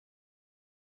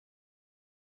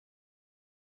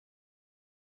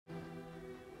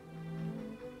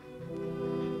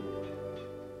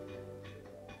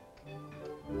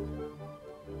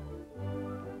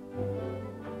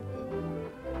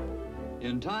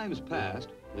In times past,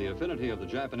 the affinity of the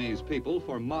Japanese people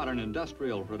for modern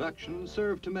industrial production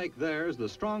served to make theirs the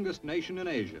strongest nation in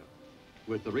Asia.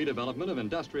 With the redevelopment of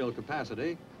industrial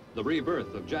capacity, the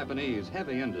rebirth of Japanese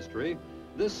heavy industry,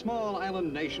 this small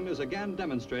island nation is again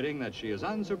demonstrating that she is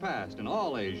unsurpassed in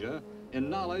all Asia in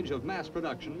knowledge of mass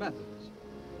production methods.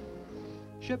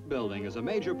 Shipbuilding is a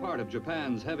major part of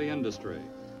Japan's heavy industry.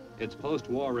 Its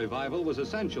post-war revival was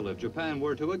essential if Japan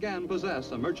were to again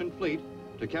possess a merchant fleet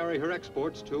to carry her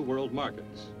exports to world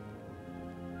markets.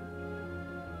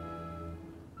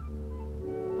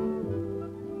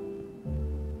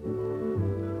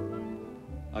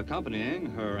 Accompanying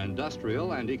her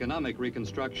industrial and economic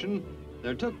reconstruction,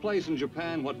 there took place in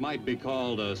Japan what might be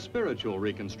called a spiritual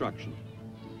reconstruction.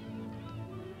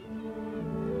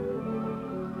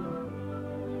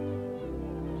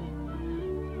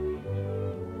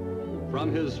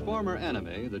 From his former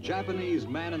enemy, the Japanese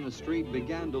man in the street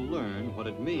began to learn what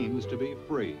it means to be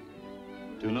free,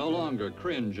 to no longer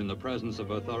cringe in the presence of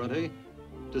authority,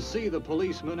 to see the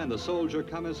policeman and the soldier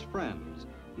come as friends,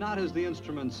 not as the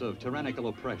instruments of tyrannical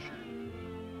oppression.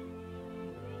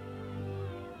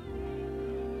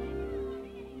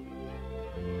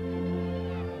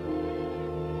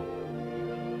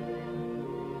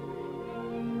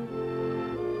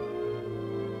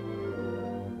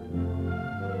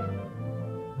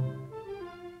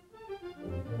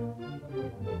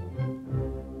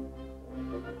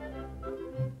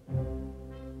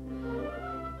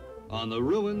 On the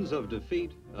ruins of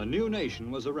defeat, a new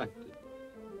nation was erected.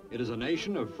 It is a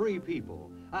nation of free people,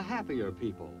 a happier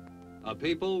people, a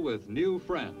people with new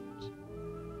friends.